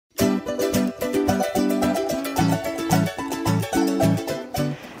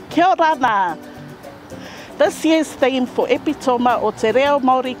Kia ora nā. This year's theme for Epetoma o te reo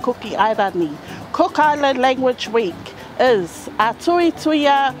Māori Kūki Āirani, Cook Island Language Week, is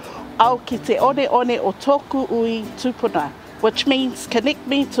Ātuitui'ia au ki te Oneone o tōku Ui Tupuna, which means connect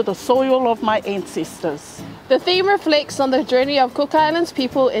me to the soil of my ancestors. The theme reflects on the journey of Cook Islands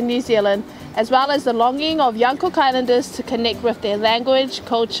people in New Zealand, as well as the longing of young Cook Islanders to connect with their language,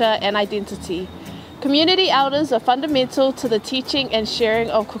 culture and identity. Community elders are fundamental to the teaching and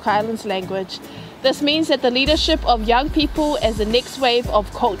sharing of Cook Islands language. This means that the leadership of young people as the next wave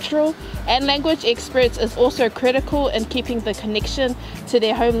of cultural and language experts is also critical in keeping the connection to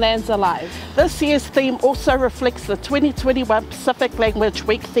their homelands alive. This year's theme also reflects the 2021 Pacific Language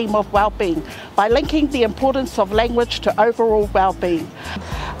Week theme of well-being by linking the importance of language to overall well-being.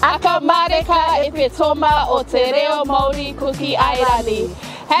 Aka mareka Epetoma o te reo Māori Kūki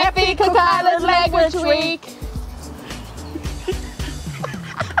Āirani. Happy Cook Islands Language Week!